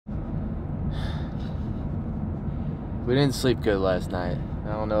We didn't sleep good last night. I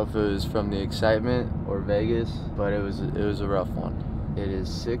don't know if it was from the excitement or Vegas, but it was a rough one. It is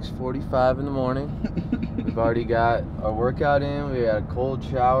 6:45 in the morning. We've already got our workout in. We got a cold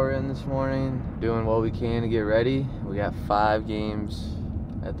shower in this morning. Doing what we can to get ready. We got 5 games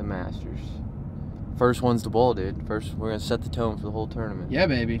at the Masters. First one's the ball, dude. First, we're gonna set the tone for the whole tournament. Yeah,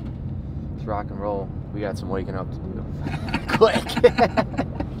 baby. Let's rock and roll. We got some waking up to do. Quick.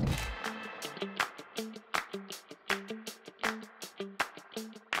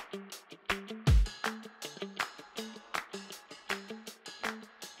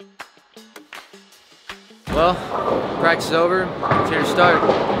 Well, practice is over. It's here to start.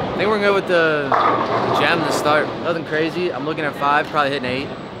 I think we're gonna go with the gem to start. Nothing crazy. I'm looking at 5, probably hitting 8.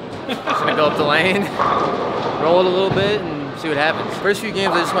 Just gonna go up the lane, roll it a little bit, and see what happens. First few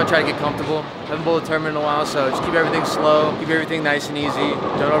games, I just want to try to get comfortable. Haven't bowled a tournament in a while, so just keep everything slow, keep everything nice and easy.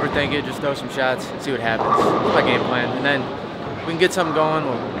 Don't overthink it. Just throw some shots and see what happens. That's my game plan. And then if we can get something going,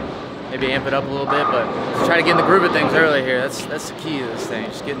 we'll maybe amp it up a little bit. But just try to get in the groove of things early here. That's the key to this thing.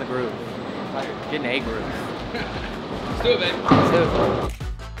 Just get in the groove. Get in a groove. Let's do it, baby. Let's do it.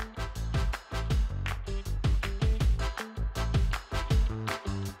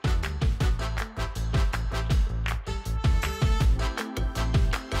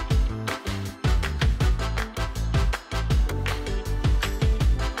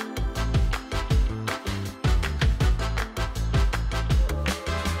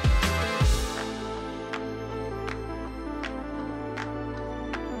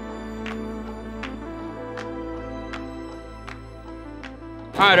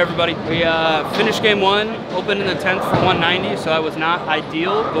 All right, everybody. We finished game 1, opened in the 10th for 190, so that was not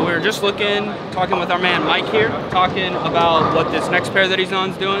ideal. But we were just talking with our man Mike here, talking about what this next pair that he's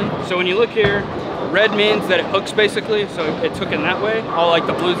on is doing. So when you look here, red means that it hooks basically, so it's hooking that way. All like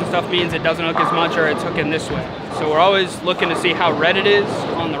the blues and stuff means it doesn't hook as much or it's hooking this way. So we're always looking to see how red it is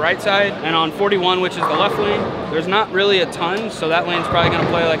on the right side. And on 41, which is the left lane, there's not really a ton, so that lane's probably gonna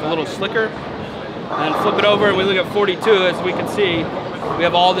play like a little slicker. And flip it over and we look at 42, as we can see, we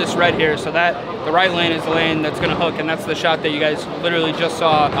have all this red here, so that the right lane is the lane that's gonna hook, and that's the shot that you guys literally just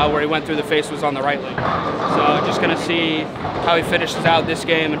saw where he went through the face was on the right lane. So just gonna see how he finishes out this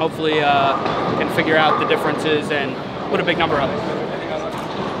game and hopefully can figure out the differences and put a big number up.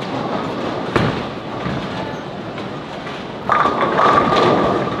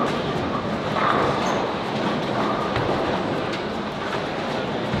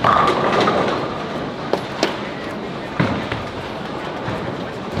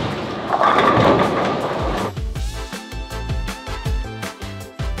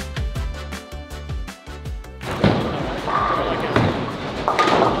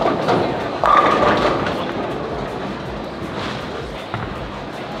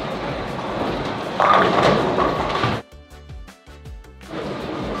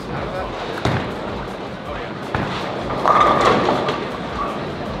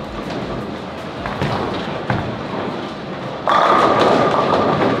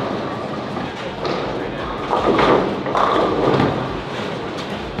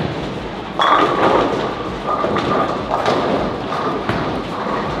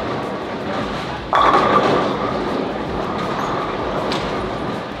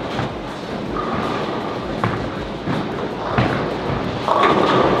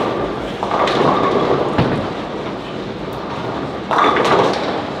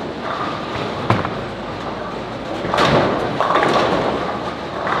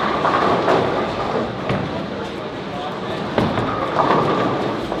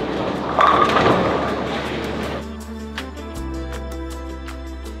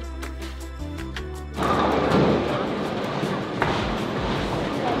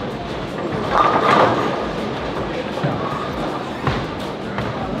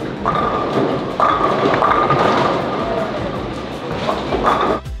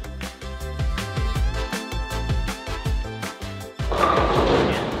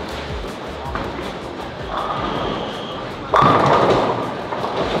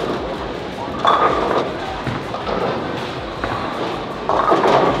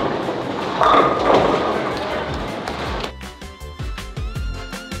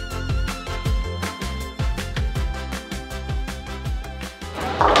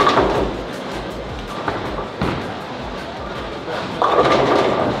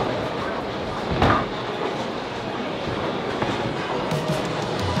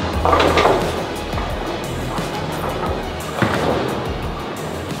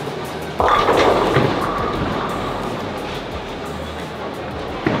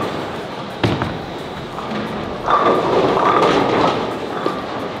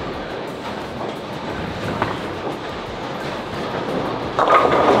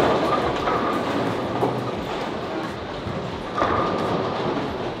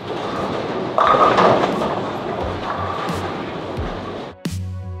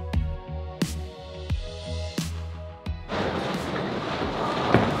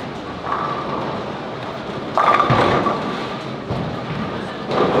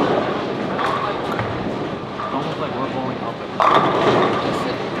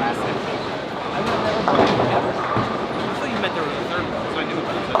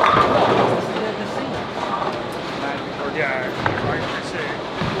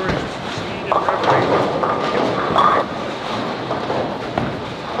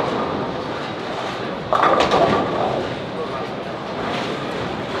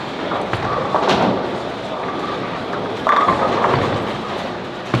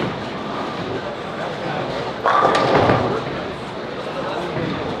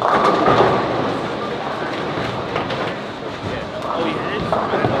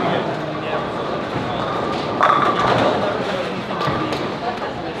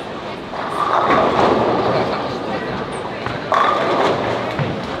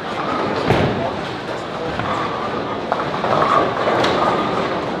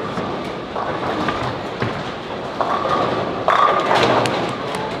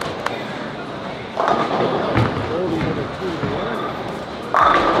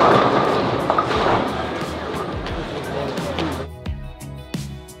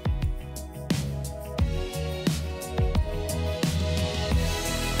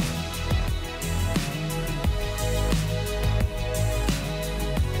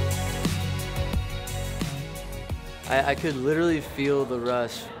 I could literally feel the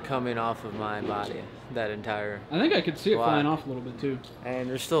rust coming off of my body that entire I think I could see it block. flying off a little bit too. And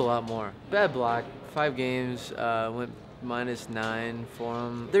there's still a lot more. Bad block. 5 games, went -9 for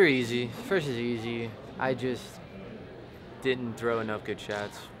them. They're easy. First is easy. I just didn't throw enough good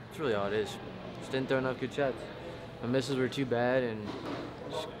shots. That's really all it is. Just didn't throw enough good shots. My misses were too bad and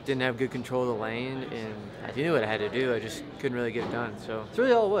just didn't have good control of the lane. And I knew what I had to do. I just couldn't really get it done. So that's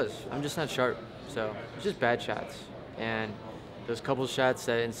really all it was. I'm just not sharp. So it's just bad shots. And those couple shots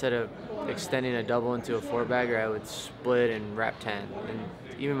that instead of extending a double into a 4-bagger, I would split and wrap 10. And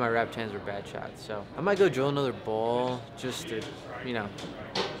even my wrap 10s were bad shots. So I might go drill another ball just to, you know,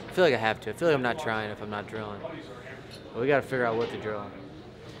 I feel like I have to. I feel like I'm not trying if I'm not drilling. But we got to figure out what to drill.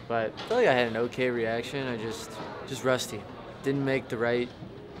 But I feel like I had an okay reaction. I just rusty. Didn't make the right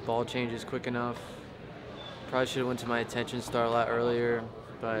ball changes quick enough. Probably should have went to my attention star a lot earlier,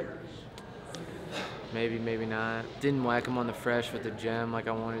 but maybe, maybe not. Didn't whack them on the fresh with the gem like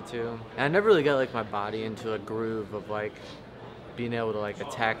I wanted to. And I never really got like my body into a groove of like being able to like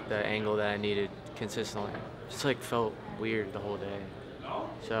attack the angle that I needed consistently. Just like felt weird the whole day.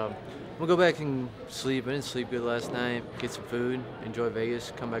 So we'll go back and sleep. I didn't sleep good last night. Get some food, enjoy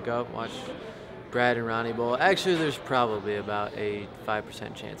Vegas, come back up, watch Brad and Ronnie bowl. Actually, there's probably about a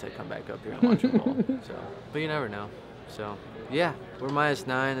 5% chance I come back up here and watch them bowl. So, but you never know. So yeah, we're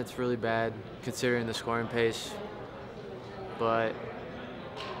 -9. That's really bad considering the scoring pace. But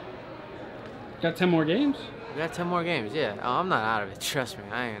got 10 more games? we got 10 more games, yeah. Oh, I'm not out of it. Trust me,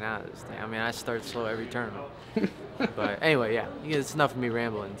 I ain't out of this thing. I mean, I start slow every tournament. But anyway, yeah, it's enough of me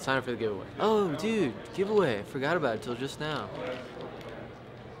rambling. Sign up for the giveaway. Oh, dude, giveaway. I forgot about it till just now.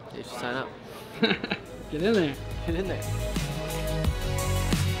 You should sign up. Get in there. Get in there.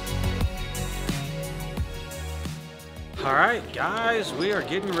 All right, guys, we are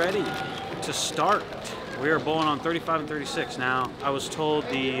getting ready to start. We are bowling on 35 and 36. Now, I was told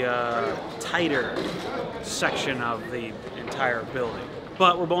the tighter section of the entire building,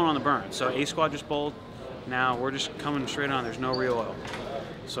 but we're bowling on the burn. So A squad just bowled. Now we're just coming straight on. There's no real oil.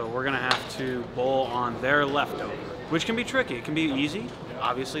 So we're gonna have to bowl on their leftover, which can be tricky. It can be easy.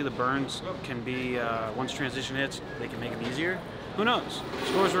 Obviously, the burns can be, once transition hits, they can make them easier. Who knows?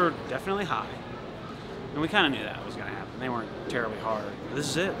 Scores were definitely high. And we kind of knew that was gonna happen. They weren't terribly hard. But this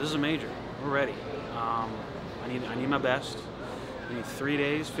is it. This is a major. We're ready. I need my best. We need 3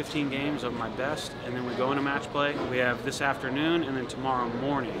 days, 15 games of my best, and then we go into match play. We have this afternoon and then tomorrow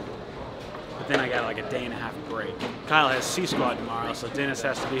morning. But then I got like a day-and-a-half break. Kyle has C squad tomorrow, so Dennis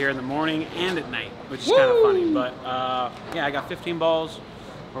has to be here in the morning and at night, which is kind of funny. But yeah, I got 15 balls.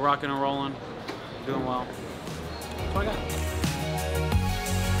 We're rocking and rolling, doing well. That's all I got.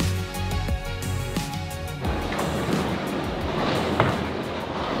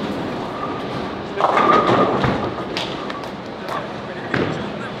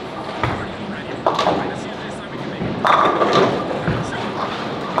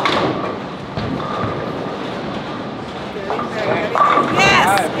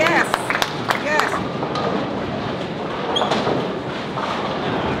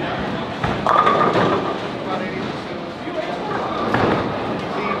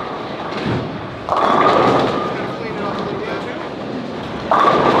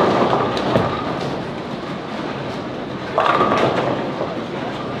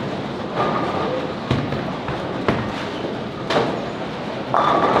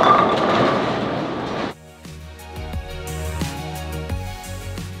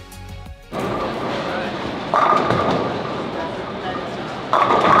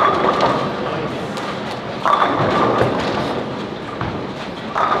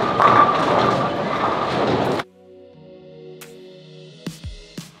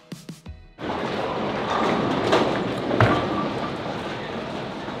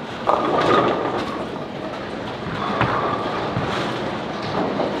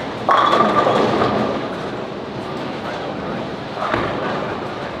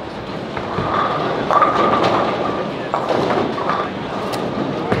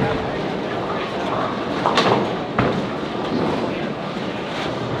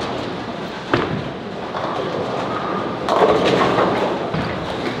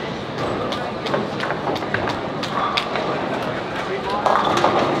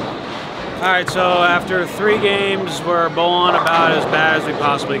 All right, so after 3 games, we're bowling about as bad as we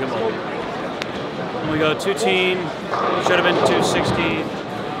possibly can bowl. We go 2-teen, should have been 260,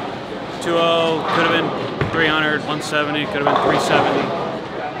 2-0, could have been 300, 170, could have been 370.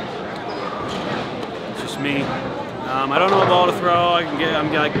 It's just me. I don't know a ball to throw.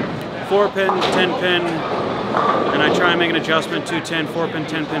 I'm like 4-pin, 10-pin, and I try and make an adjustment 210, 4-pin,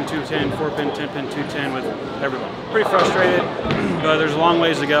 10-pin, 210, 4-pin, 10-pin, 210 with everyone. Pretty frustrated, but there's a long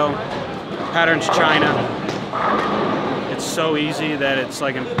ways to go. Pattern's China. It's so easy that it's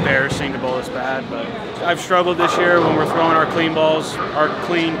like embarrassing to bowl this bad, but I've struggled this year when we're throwing our clean balls, our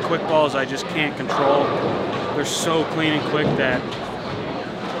clean, quick balls. I just can't control. They're so clean and quick that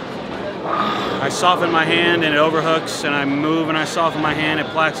I soften my hand and it overhooks, and I move and I soften my hand, it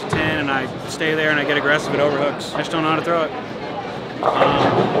plaques a 10, and I stay there and I get aggressive, it overhooks. I just don't know how to throw it.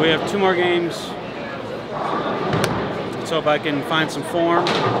 We have 2 more games. Let's hope I can find some form.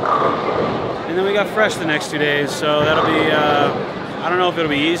 And then we got fresh the next 2 days, so that'll be, I don't know if it'll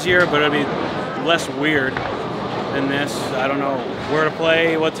be easier, but it'll be less weird than this. I don't know where to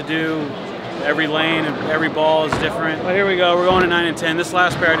play, what to do. Every lane and every ball is different. But here we go, we're going to 9 and 10. This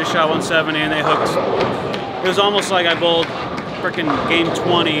last pair I just shot 170 and they hooked. It was almost like I bowled freaking game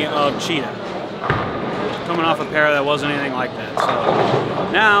 20 of Cheetah. Coming off a pair that wasn't anything like that.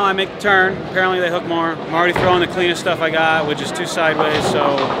 So now I make the turn. Apparently they hook more. I'm already throwing the cleanest stuff I got, which is 2 sideways,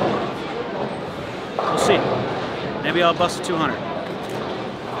 so we'll see. Maybe I'll bust a 200.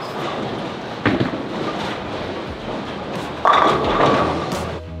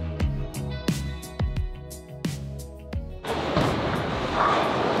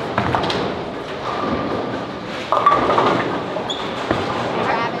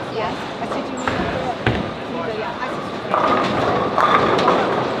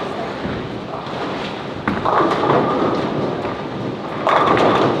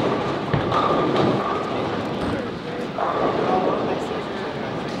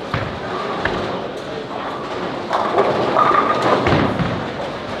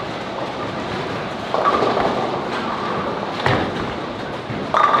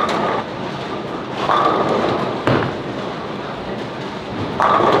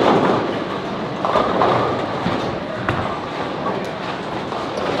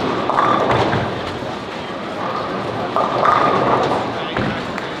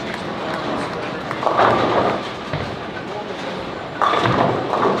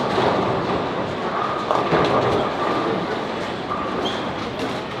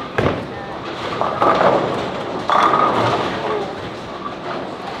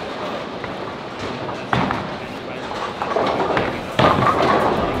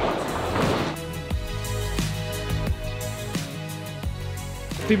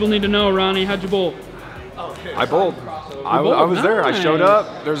 People need to know, Ronnie, how'd you bowl? I bowled. I was there. I showed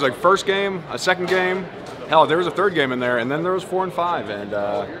up. There was like first game, a second game. Hell, there was a third game in there, and then there was 4 and 5, and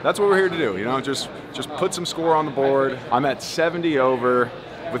that's what we're here to do. You know, just put some score on the board. I'm at 70 over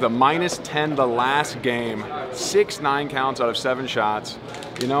with a -10 the last game, 6 9 counts out of 7 shots.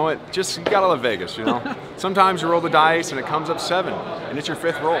 You know, you gotta love Vegas. You know, sometimes you roll the dice and it comes up 7, and it's your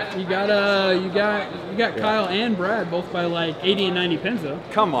 5th roll. You got Kyle and Brad both by like 80 and 90 pins though.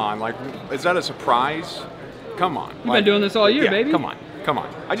 Come on, like, is that a surprise? Come on. You've been doing this all year, baby. Come on. Come on.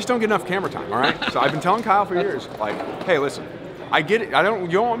 I just don't get enough camera time, all right? So I've been telling Kyle for years, like, hey, listen, I get it. You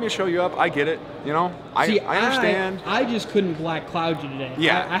don't want me to show you up. I get it. You know, I understand. I just couldn't black cloud you today.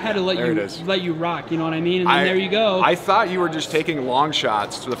 Yeah. I had to let you rock. You know what I mean? And then there you go. I thought you were just taking long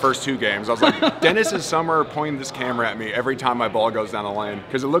shots for the first 2 games. I was like, Dennis is somewhere pointing this camera at me every time my ball goes down the lane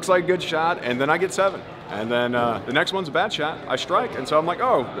because it looks like a good shot, and then I get 7, and then the next one's a bad shot. I strike, and so I'm like,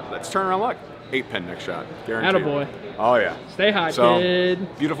 oh, let's turn around luck. 8-pin next shot, guaranteed. Attaboy. Oh yeah. Stay hot, kid.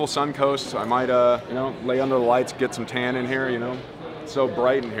 Beautiful sun coast. I might, you know, lay under the lights, get some tan in here. You know, it's so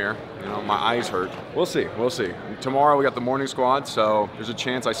bright in here. You know, my eyes hurt. We'll see. We'll see. Tomorrow we got the morning squad, so there's a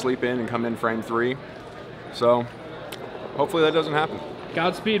chance I sleep in and come in frame 3. So hopefully that doesn't happen.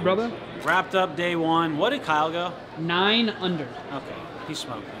 Godspeed, brother. Wrapped up day 1. What did Kyle go? 9 under. Okay, he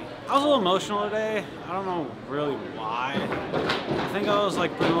smoked me. I was a little emotional today. I don't know really why. I think I was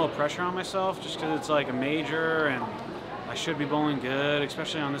like putting a little pressure on myself just because it's like a major and I should be bowling good,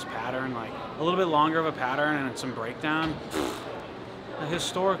 especially on this pattern. Like a little bit longer of a pattern and some breakdown.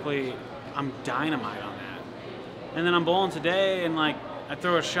 Historically, I'm dynamite on that. And then I'm bowling today and like I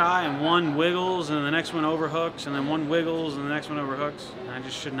throw a shot and one wiggles and the next one overhooks and then one wiggles and the next one overhooks. And I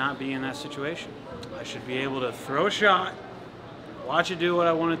just should not be in that situation. I should be able to throw a shot, watch it do what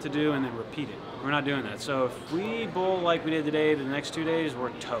I want it to do, and then repeat it. We're not doing that. So if we bowl like we did today the next 2 days, we're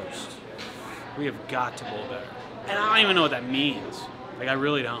toast. We have got to bowl better. And I don't even know what that means. Like, I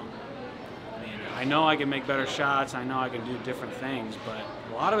really don't. I mean, I know I can make better shots. I know I can do different things, but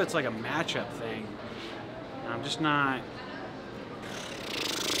a lot of it's like a matchup thing. And I'm just not...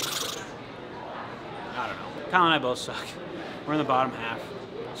 I don't know. Kyle and I both suck. We're in the bottom half.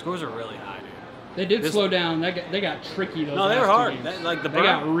 Scores are really high, dude. They did slow down. They got tricky those. No, they were hard. They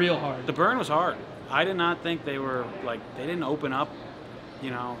got real hard. The burn was hard. I did not think they were, like, they didn't open up, you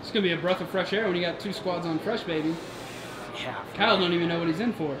know. It's going to be a breath of fresh air when you got 2 squads on fresh, baby. Yeah. Kyle don't even know what he's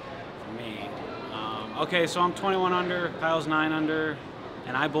in for. For me. Okay, so I'm 21 under, Kyle's 9 under,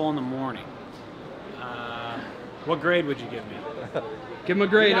 and I bowl in the morning. What grade would you give me? Give him a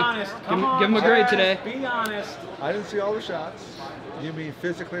grade. Be honest. Give him a grade today. Be honest. I didn't see all the shots. You mean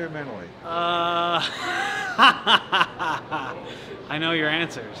physically or mentally? I know your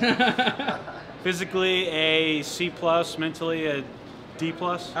answers. Physically a C+, mentally a D+.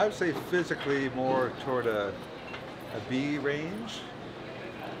 I would say physically more toward a B range.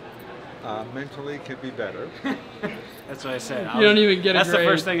 Mentally could be better. That's what I said. You don't even get a That's grade. the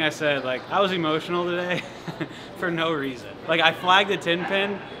first thing I said. Like, I was emotional today for no reason. Like, I flagged a 10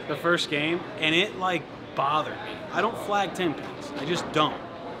 pin the first game, and it, like, bothered me. I don't flag 10 pins. I just don't.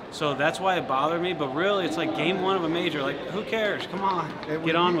 So that's why it bothered me. But really, it's like game 1 of a major. Like, who cares? Come on.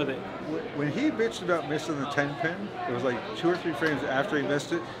 Get on with it. When he bitched about missing the 10 pin, it was like 2 or 3 frames after he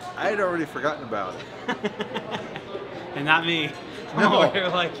missed it. I had already forgotten about it. And not me. No. You're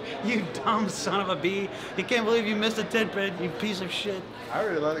like, you dumb son of a bee. You can't believe you missed a 10 pin, you piece of shit. I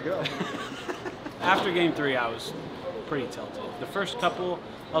already let it go. After game 3, I was pretty tilted. The first couple,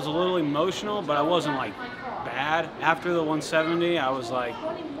 I was a little emotional, but I wasn't like bad. After the 170, I was like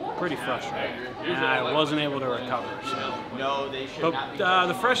pretty frustrated, and I wasn't able to recover. So. But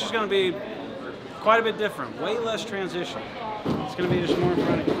the fresh is going to be quite a bit different, way less transition. It's going to be just more in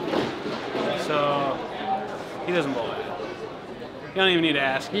front of you. So he doesn't bowl that. You don't even need to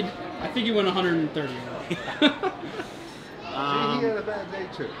ask. I think he went 130. He had a bad day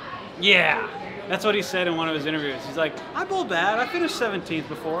too. Yeah, that's what he said in one of his interviews. He's like, I bowled bad. I finished 17th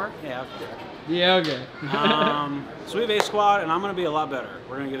before. Yeah. Yeah, okay. So we have A squad, and I'm going to be a lot better.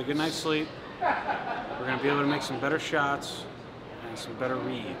 We're going to get a good night's sleep. We're going to be able to make some better shots and some better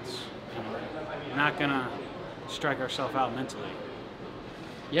reads. And we're not going to strike ourselves out mentally.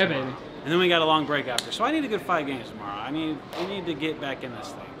 Yeah, baby. And then we got a long break after. So I need a good 5 games tomorrow. We need to get back in this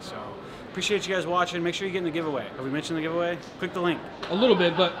thing. So appreciate you guys watching. Make sure you get in the giveaway. Have we mentioned the giveaway? Click the link. A little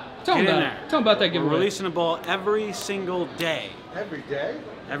bit, but tell Get him in about there. it. Tell him about that We're giveaway. releasing a ball every single day. Every day?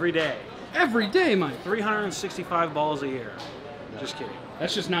 Every day. Every day, Mike. 365 balls a year. Just kidding.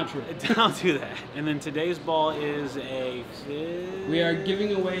 That's just not true. Don't do that. And then today's ball is a... We are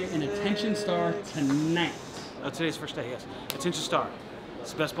giving away an Attention Star tonight. Oh, today's first day, yes. Attention Star.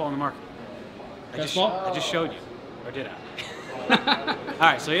 It's the best ball in the market. Best ball? I just showed you. Or did I? All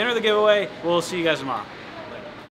right, so you enter the giveaway. We'll see you guys tomorrow.